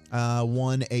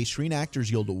won a Screen Actors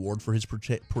Guild Award for his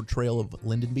portrayal of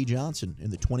Lyndon B. Johnson in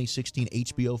the 2016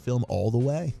 HBO film All the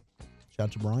Way. Shout Shout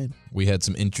out to Brian. We had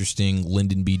some interesting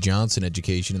Lyndon B. Johnson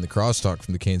education in the crosstalk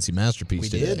from the KNC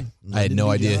Masterpiece today. I had no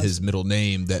idea his middle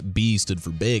name, that B stood for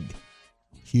big.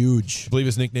 Huge. I believe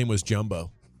his nickname was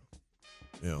Jumbo.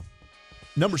 Yeah.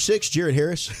 Number 6, Jared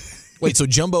Harris. Wait, so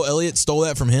Jumbo Elliott stole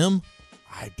that from him?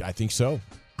 I think so.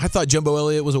 I thought Jumbo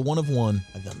Elliott was a one of one.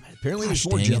 Apparently there's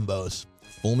more Jumbos.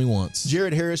 Fool me once.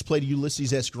 Jared Harris played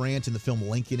Ulysses S. Grant in the film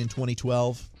Lincoln in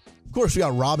 2012. Of course, we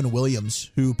got Robin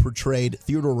Williams, who portrayed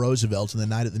Theodore Roosevelt in the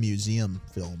Night at the Museum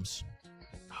films.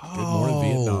 Good Morning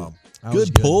Vietnam.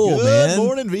 Good pull, man. Good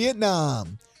Morning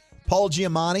Vietnam. Paul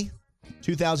Giamatti,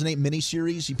 2008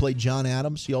 miniseries. He played John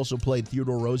Adams. He also played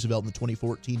Theodore Roosevelt in the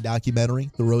 2014 documentary,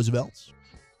 The Roosevelts.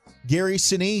 Gary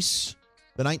Sinise,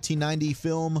 the 1990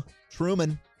 film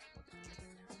Truman.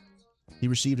 He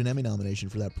received an Emmy nomination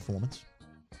for that performance.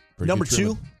 Number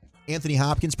 2, Anthony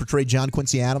Hopkins portrayed John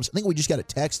Quincy Adams. I think we just got a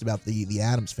text about the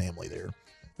Adams family there,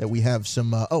 that we have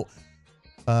some,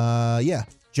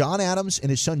 John Adams and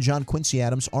his son John Quincy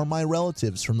Adams are my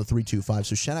relatives from the 325.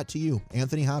 So shout out to you,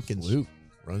 Anthony Hopkins. Luke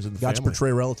runs in the got family. to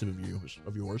portray a relative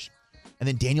of yours. And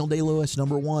then Daniel Day-Lewis,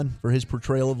 number 1, for his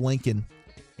portrayal of Lincoln,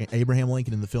 Abraham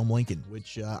Lincoln in the film Lincoln,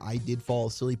 which I did fall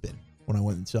asleep in when I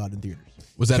went and saw it in theaters.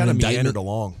 Was that an indictment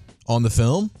along on the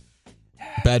film?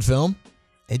 Bad film?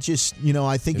 It just,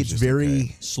 I think it's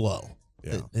very slow.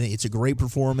 Yeah. It's a great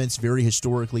performance, very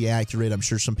historically accurate. I'm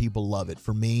sure some people love it.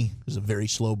 For me, it was a very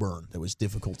slow burn that was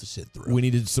difficult to sit through. We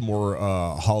needed some more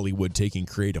Hollywood taking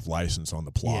creative license on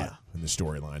the plot and the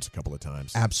storylines a couple of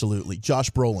times. Absolutely. Josh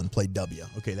Brolin played W.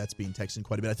 Okay, that's being texted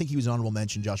quite a bit. I think he was honorable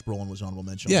mention. Josh Brolin was honorable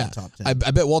mention on the top 10. I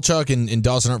bet Walchuk and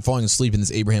Dawson aren't falling asleep in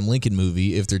this Abraham Lincoln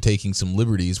movie if they're taking some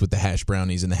liberties with the hash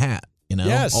brownies and the hat.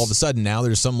 Yes. All of a sudden now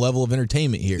there's some level of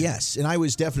entertainment here. Yes, and I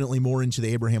was definitely more into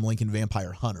the Abraham Lincoln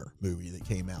Vampire Hunter movie that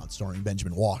came out starring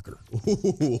Benjamin Walker.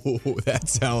 Ooh,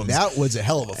 that was a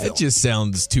hell of a film. That just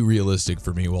sounds too realistic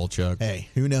for me, Walchuk. Hey,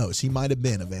 who knows? He might have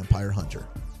been a vampire hunter.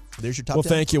 There's your top 10.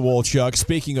 Thank you, Walchuk.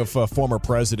 Speaking of former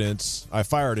presidents, I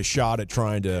fired a shot at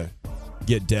trying to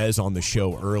get Dez on the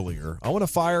show earlier. I want to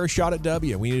fire a shot at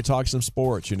W. We need to talk some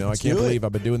sports. I can't believe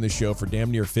I've been doing this show for damn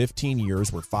near 15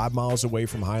 years. We're 5 miles away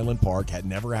from Highland Park. Had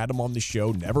never had him on the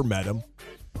show. Never met him.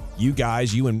 You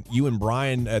guys, you and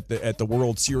Brian at the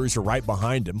World Series are right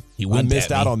behind him. He winked I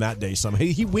missed at out me. on that day somehow.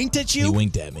 He winked at you? He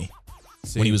winked at me.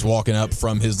 When he was walking up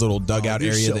from his little dugout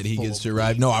you're area so that he full gets of to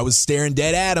arrive. No, I was staring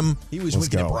dead at him. He was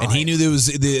winking at Brian. And he knew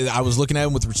I was looking at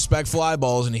him with respectful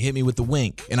eyeballs, and he hit me with the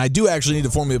wink. And I do actually need to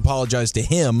formally apologize to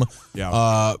him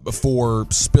for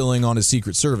spilling on his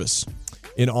Secret Service.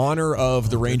 In honor of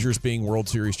the Rangers being World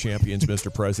Series champions,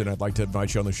 Mr. President, I'd like to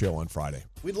invite you on the show on Friday.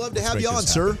 We'd love to Let's have make you on,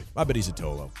 this sir. happen. I bet he's a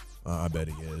Tolo. I bet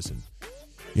he is.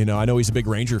 And I know he's a big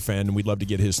Ranger fan, and we'd love to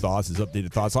get his thoughts, his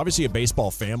updated thoughts. Obviously, a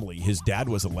baseball family. His dad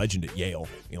was a legend at Yale,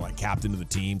 like captain of the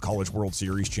team, College World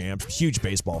Series champs. Huge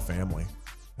baseball family.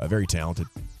 Very talented.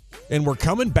 And we're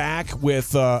coming back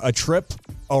with a trip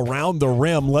around the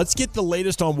rim. Let's get the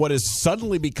latest on what has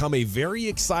suddenly become a very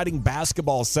exciting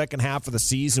basketball second half of the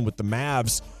season with the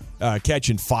Mavs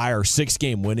catching fire,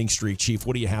 6-game winning streak. Chief,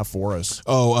 what do you have for us?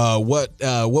 What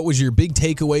was your big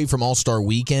takeaway from All-Star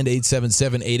Weekend?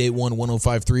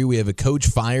 877-881-1053. We have a coach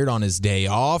fired on his day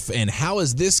off. And how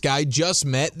has this guy just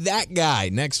met that guy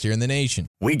next year in the nation?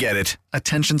 We get it.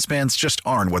 Attention spans just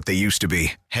aren't what they used to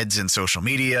be. Heads in social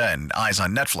media and eyes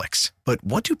on Netflix. But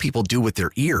what do people do with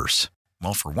their ears?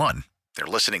 Well, for one, they're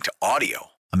listening to audio.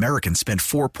 Americans spend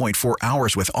 4.4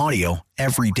 hours with audio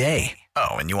every day.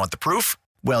 Oh, and you want the proof?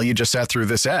 Well, you just sat through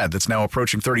this ad that's now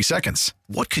approaching 30 seconds.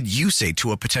 What could you say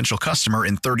to a potential customer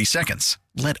in 30 seconds?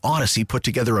 Let Odyssey put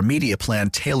together a media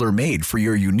plan tailor-made for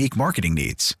your unique marketing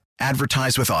needs.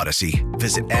 Advertise with Odyssey.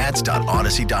 Visit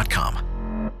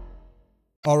ads.odyssey.com.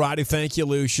 All righty, thank you,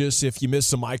 Lucius. If you missed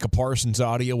some Micah Parsons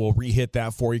audio, we'll re-hit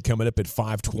that for you coming up at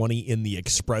 5:20 in the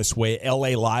Expressway.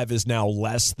 LA Live is now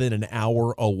less than an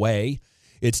hour away.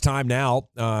 It's time now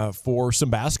for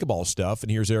some basketball stuff,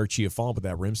 and here's Eric Chiafon with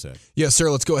that rim set. Yes, sir.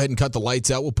 Let's go ahead and cut the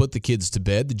lights out. We'll put the kids to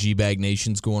bed. The G-Bag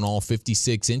Nation's going all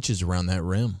 56 inches around that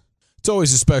rim. It's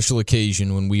always a special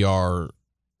occasion when we are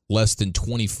less than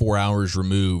 24 hours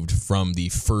removed from the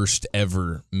first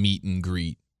ever meet and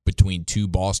greet between two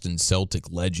Boston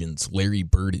Celtic legends. Larry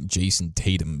Bird and Jason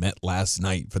Tatum met last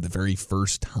night for the very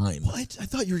first time. What? I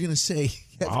thought you were going to say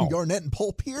Kevin Garnett and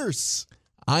Paul Pierce.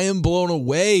 I am blown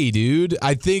away, dude.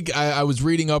 I think I was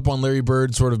reading up on Larry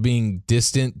Bird sort of being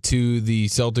distant to the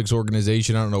Celtics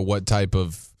organization. I don't know what type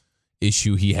of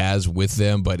issue he has with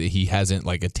them, but he hasn't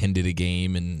attended a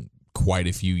game in quite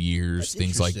a few years,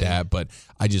 things like that. But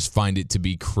I just find it to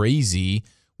be crazy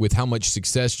with how much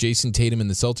success Jason Tatum and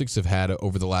the Celtics have had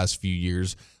over the last few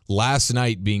years. Last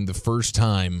night being the first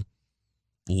time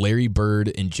Larry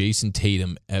Bird and Jason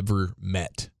Tatum ever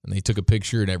met, and they took a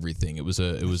picture and everything. It was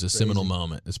a seminal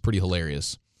moment. It's pretty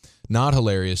hilarious. Not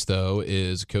hilarious though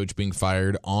is coach being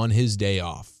fired on his day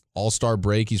off. All-Star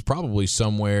break. He's probably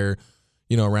somewhere,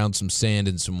 around some sand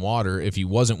and some water. If he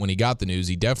wasn't when he got the news,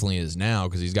 he definitely is now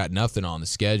because he's got nothing on the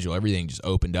schedule. Everything just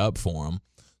opened up for him.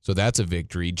 So that's a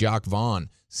victory. Jock Vaughn,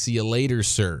 see you later,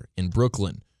 sir, in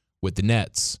Brooklyn with the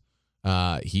Nets.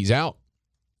 He's out.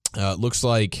 Looks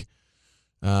like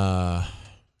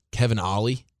Kevin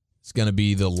Ollie is going to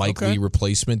be the likely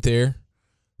replacement there,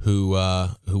 who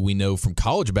we know from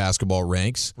college basketball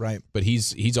ranks. Right. But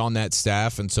he's on that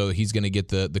staff, and so he's going to get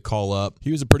the call up.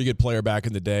 He was a pretty good player back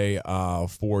in the day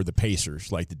for the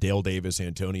Pacers, like the Dale Davis,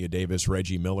 Antonio Davis,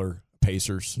 Reggie Miller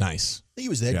Pacers. Nice. He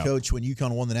was the head coach when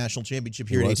UConn won the national championship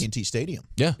here at AT&T Stadium.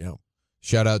 Yeah.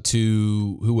 Shout out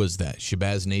to, who was that?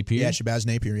 Shabazz Napier? Yeah, Shabazz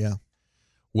Napier, yeah.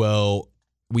 Well,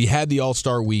 we had the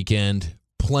All-Star Weekend.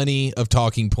 Plenty of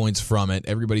talking points from it.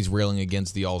 Everybody's railing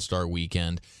against the All-Star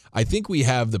Weekend. I think we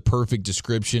have the perfect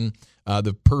description,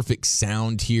 the perfect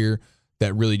sound here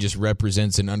that really just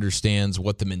represents and understands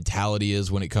what the mentality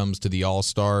is when it comes to the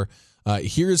All-Star.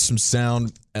 Here's some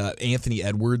sound, Anthony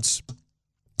Edwards.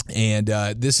 And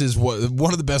this is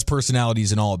one of the best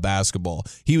personalities in all of basketball.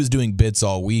 He was doing bits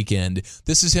all weekend.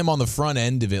 This is him on the front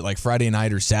end of it, like Friday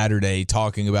night or Saturday,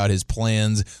 talking about his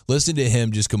plans. Listen to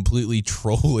him just completely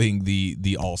trolling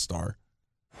the All-Star.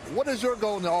 What is your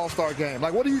goal in the All-Star game?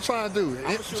 Like, what are you trying to do? I'm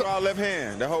going to shoot all left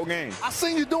hand the whole game. I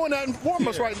seen you doing that in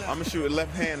warm-ups right now. I'm going to shoot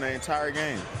left hand the entire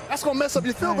game. That's going to mess up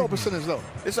your field goal percentage, though.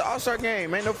 It's an All-Star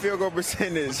game. Ain't no field goal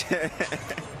percentage.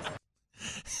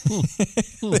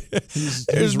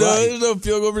 There's no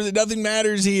field goal percentage. Nothing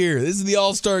matters here. This is the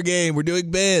All-Star game. We're doing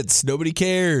bits. Nobody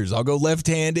cares. I'll go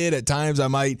left-handed. At times I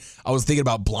was thinking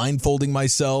about blindfolding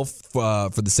myself for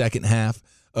the second half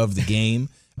of the game.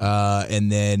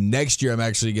 And then next year I'm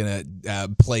actually going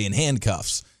to play in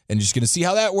handcuffs and just going to see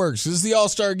how that works. This is the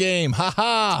All-Star game. Ha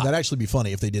ha. That'd actually be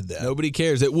funny if they did that. Nobody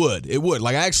cares. It would.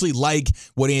 Like, I actually like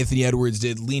what Anthony Edwards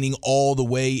did, leaning all the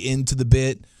way into the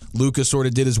bit. Luka sort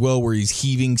of did as well, where he's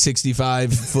heaving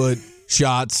 65-foot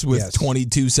shots with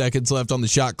 22 seconds left on the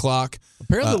shot clock.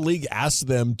 Apparently the league asked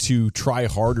them to try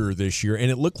harder this year,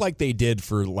 and it looked like they did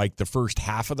for like the first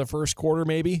half of the first quarter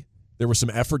maybe. There was some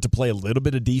effort to play a little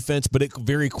bit of defense, but it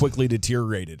very quickly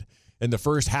deteriorated. And the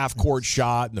first half-court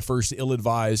shot and the first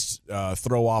ill-advised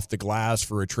throw off the glass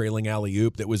for a trailing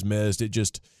alley-oop that was missed,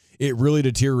 it really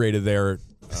deteriorated there.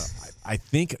 I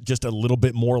think just a little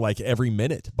bit more like every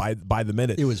minute by the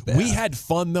minute. It was bad. We had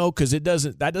fun though, because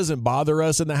that doesn't bother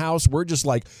us in the house. We're just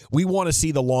like, we want to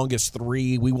see the longest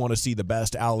three. We want to see the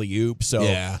best alley oop. So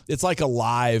it's like a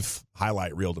live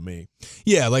highlight reel to me.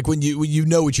 Yeah, like when you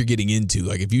know what you're getting into.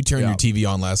 Like if you turn your TV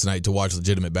on last night to watch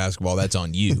legitimate basketball, that's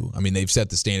on you. I mean, they've set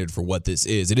the standard for what this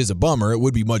is. It is a bummer. It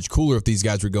would be much cooler if these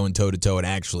guys were going toe to toe and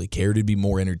actually cared. It'd be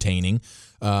more entertaining.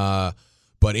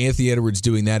 But Anthony Edwards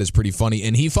doing that is pretty funny.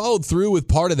 And he followed through with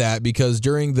part of that because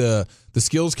during the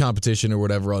skills competition or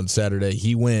whatever on Saturday,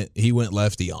 he went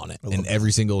lefty on it. And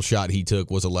every single shot he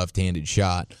took was a left-handed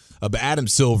shot. But Adam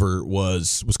Silver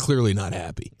was clearly not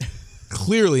happy.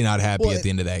 Clearly not happy at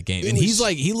the end of that game. And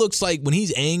he looks like when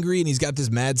he's angry and he's got this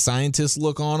mad scientist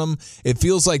look on him, it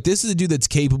feels like this is a dude that's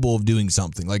capable of doing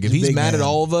something. Like if he's mad at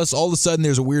all of us, all of a sudden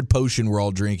there's a weird potion we're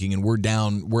all drinking and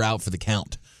we're out for the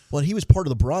count. Well, and he was part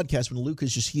of the broadcast when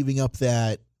Luka's just heaving up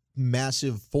that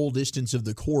massive full distance of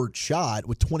the court shot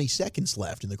with 20 seconds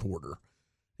left in the quarter.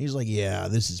 He's like, yeah,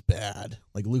 this is bad.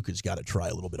 Like, Luka's got to try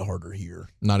a little bit harder here.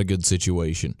 Not a good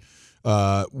situation.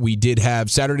 We did have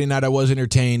Saturday night. I was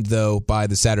entertained, though, by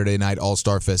the Saturday night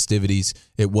All-Star festivities.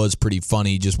 It was pretty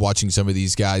funny just watching some of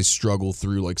these guys struggle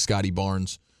through, like Scotty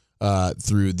Barnes,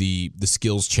 through the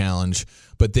skills challenge.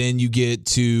 But then you get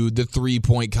to the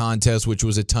three-point contest, which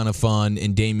was a ton of fun,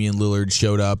 and Damian Lillard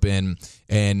showed up and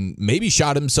maybe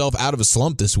shot himself out of a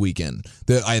slump this weekend.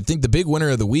 I think the big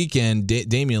winner of the weekend,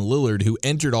 Damian Lillard, who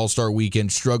entered All-Star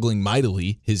Weekend struggling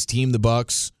mightily. His team, the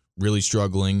Bucks, really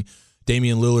struggling.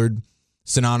 Damian Lillard,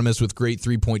 synonymous with great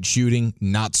three-point shooting,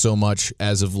 not so much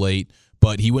as of late.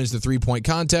 But he wins the three-point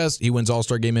contest. He wins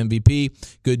All-Star Game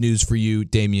MVP. Good news for you,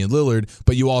 Damian Lillard.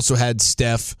 But you also had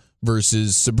Steph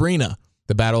versus Sabrina,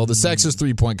 the Battle of the Sexes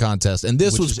three-point contest. And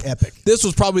this was epic. This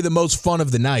was probably the most fun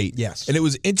of the night. Yes. And it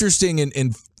was interesting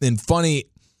and funny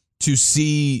to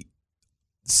see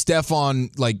Steph on,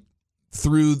 like,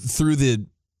 through the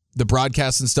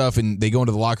broadcast and stuff, and they go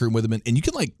into the locker room with him, and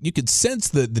you could sense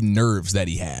the nerves that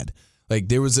he had. Like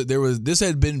this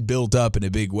had been built up in a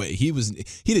big way. He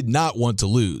did not want to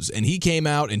lose, and he came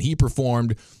out and he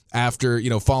performed after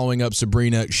following up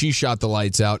Sabrina. She shot the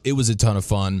lights out. It was a ton of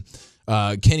fun.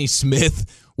 Kenny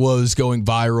Smith was going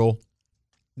viral.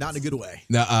 Not in a good way.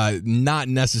 Not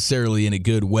necessarily in a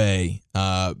good way,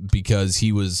 because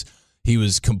he was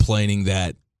complaining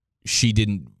that she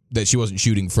wasn't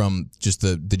shooting from just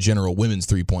the general women's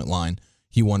 3-point line.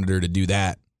 He wanted her to do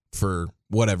that for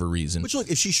whatever reason. Which, look,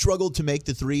 if she struggled to make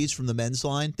the threes from the men's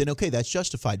line, then okay, that's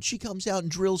justified. She comes out and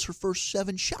drills her first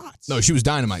 7 shots. No, she was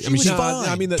dynamite. She was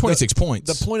fine. 26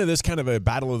 points. The point of this kind of a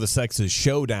battle of the sexes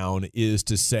showdown is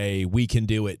to say we can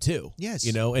do it too. Yes.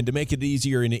 And to make it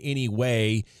easier in any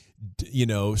way,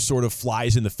 sort of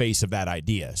flies in the face of that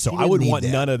idea. So I would want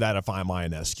none of that if I'm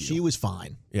INSQ. She was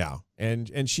fine. Yeah,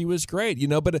 and she was great,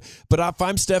 But if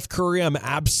I'm Steph Curry, I'm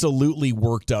absolutely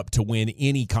worked up to win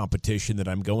any competition that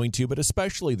I'm going to, but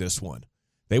especially this one.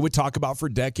 They would talk about for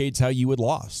decades how you had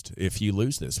lost if you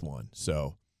lose this one.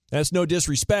 So that's no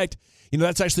disrespect.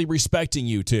 That's actually respecting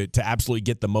you to absolutely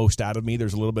get the most out of me.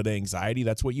 There's a little bit of anxiety.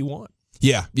 That's what you want.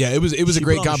 Yeah. It was a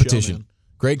great competition.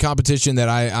 Great competition that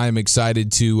I'm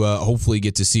excited to hopefully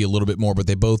get to see a little bit more. But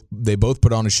they both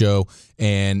put on a show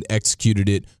and executed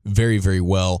it very, very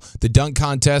well. The dunk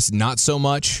contest, not so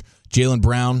much. Jaylen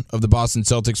Brown of the Boston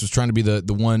Celtics was trying to be the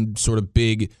one sort of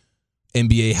big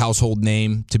NBA household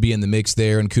name to be in the mix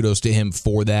there, and kudos to him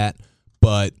for that.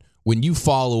 But when you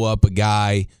follow up a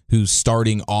guy who's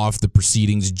starting off the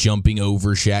proceedings jumping over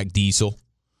Shaq Diesel,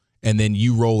 and then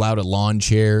you roll out a lawn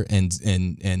chair and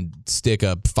stick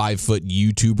a 5-foot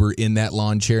YouTuber in that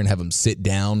lawn chair and have him sit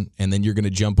down, and then you're going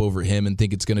to jump over him and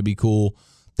think it's going to be cool,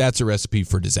 that's a recipe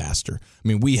for disaster. I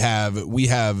mean, we have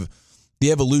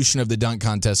the evolution of the dunk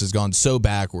contest has gone so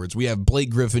backwards. We have Blake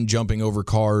Griffin jumping over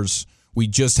cars. We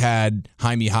just had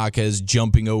Jaime Jaquez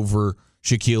jumping over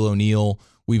Shaquille O'Neal.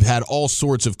 We've had all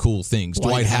sorts of cool things.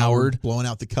 Dwight Howard blowing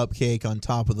out the cupcake on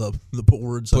top of the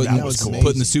boards. Putting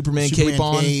the Superman cape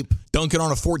on, cape. dunking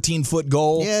on a 14-foot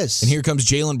goal. Yes. And here comes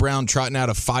Jaylen Brown trotting out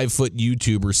a 5-foot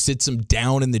YouTuber, sits him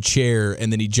down in the chair, and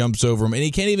then he jumps over him. And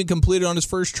he can't even complete it on his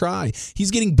first try.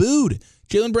 He's getting booed.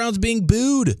 Jaylen Brown's being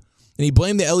booed. And he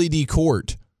blamed the LED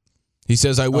court. He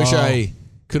says, I wish I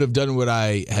could have done what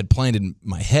I had planned in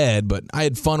my head, but I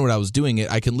had fun when I was doing it.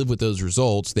 I can live with those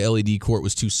results. The LED court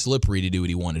was too slippery to do what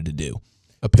he wanted to do.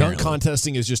 Apparently. Dunk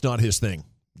contesting is just not his thing.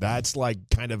 That's like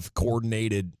kind of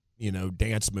coordinated,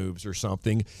 dance moves or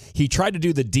something. He tried to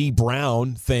do the D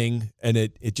Brown thing, and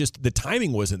it just, the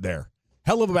timing wasn't there.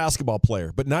 Hell of a basketball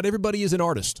player, but not everybody is an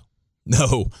artist.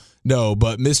 No,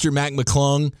 but Mr. Mac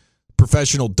McClung,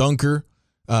 professional dunker,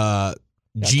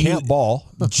 can't ball.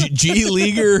 G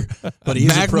Leaguer, but he's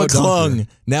Mac a pro McClung.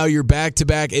 dunker. Now you're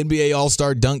back-to-back NBA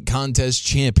All-Star Dunk Contest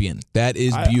champion. That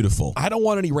is beautiful. I don't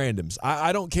want any randoms.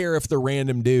 I don't care if the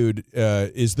random dude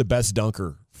is the best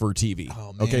dunker for TV.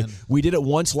 Oh, man. Okay, we did it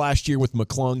once last year with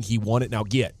McClung. He won it. Now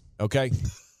okay.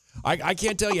 I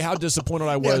can't tell you how disappointed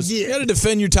I was. You got to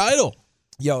defend your title.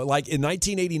 Like in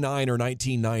 1989 or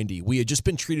 1990, we had just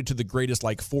been treated to the greatest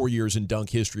 4 years in dunk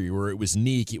history, where it was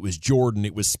Neek, it was Jordan,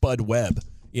 it was Spud Webb,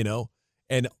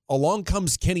 And along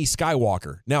comes Kenny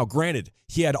Skywalker. Now, granted,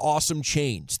 he had awesome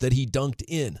chains that he dunked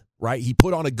in, right? He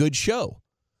put on a good show.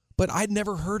 But I'd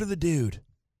never heard of the dude,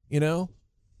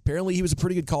 Apparently, he was a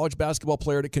pretty good college basketball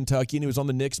player at Kentucky, and he was on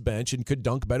the Knicks bench and could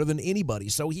dunk better than anybody.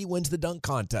 So he wins the dunk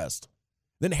contest.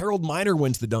 Then Harold Miner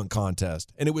wins the dunk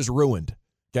contest, and it was ruined,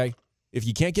 okay? If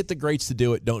you can't get the greats to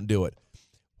do it, don't do it.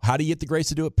 How do you get the greats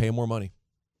to do it? Pay them more money.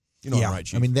 I'm right,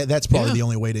 Chief. I mean, that's probably the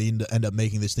only way to end up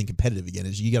making this thing competitive again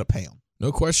is you got to pay them.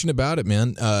 No question about it,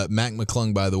 man. Mac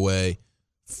McClung, by the way,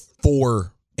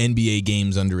 4 NBA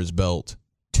games under his belt,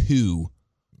 2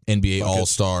 NBA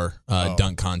All-Star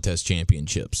dunk contest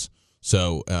championships.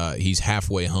 So he's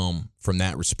halfway home from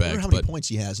that respect. I wonder how many points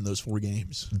he has in those 4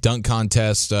 games. Dunk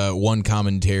contest, one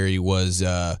commentary was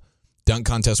dunk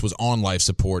contest was on life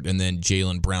support, and then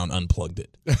Jaylen Brown unplugged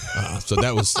it. So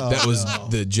that was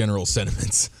the general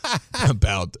sentiments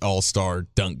about All-Star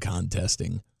dunk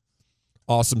contesting.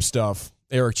 Awesome stuff.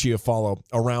 Eric Chiafalo,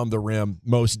 Around the Rim,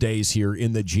 most days here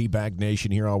in the G-Bag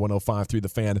Nation here on 105 through the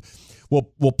Fan.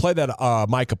 We'll play that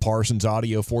Micah Parsons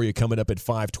audio for you coming up at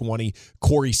 5:20.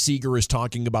 Corey Seager is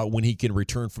talking about when he can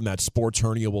return from that sports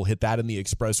hernia. We'll hit that in the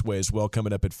Expressway as well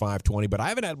coming up at 5:20. But I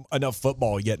haven't had enough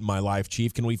football yet in my life,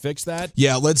 Chief. Can we fix that?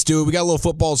 Yeah, let's do it. We got a little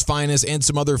football's finest and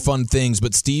some other fun things.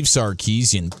 But Steve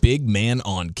Sarkisian, big man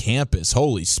on campus.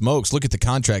 Holy smokes. Look at the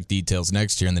contract details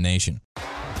next year in the nation.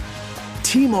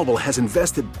 T-Mobile has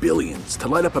invested billions to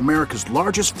light up America's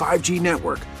largest 5G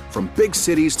network, from big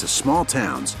cities to small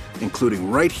towns, including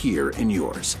right here in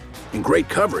yours. And great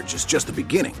coverage is just the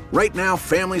beginning. Right now,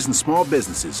 families and small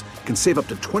businesses can save up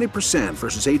to 20%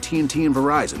 versus AT&T and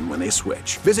Verizon when they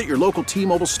switch. Visit your local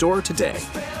T-Mobile store today.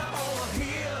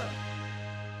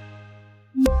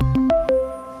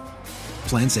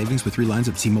 Plan savings with 3 lines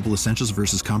of T-Mobile Essentials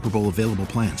versus comparable available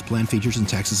plans. Plan features and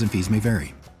taxes and fees may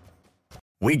vary.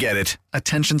 We get it.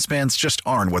 Attention spans just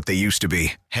aren't what they used to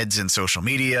be. Heads in social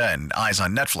media and eyes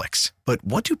on Netflix. But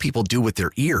what do people do with their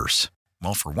ears?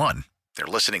 Well, for one, they're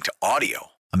listening to audio.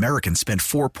 Americans spend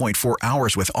 4.4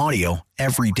 hours with audio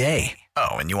every day. Oh,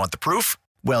 and you want the proof?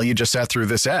 Well, you just sat through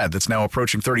this ad that's now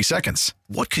approaching 30 seconds.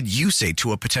 What could you say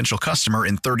to a potential customer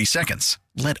in 30 seconds?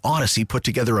 Let Odyssey put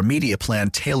together a media plan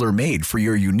tailor-made for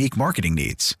your unique marketing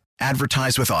needs.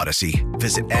 Advertise with Odyssey.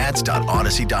 Visit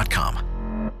ads.odyssey.com.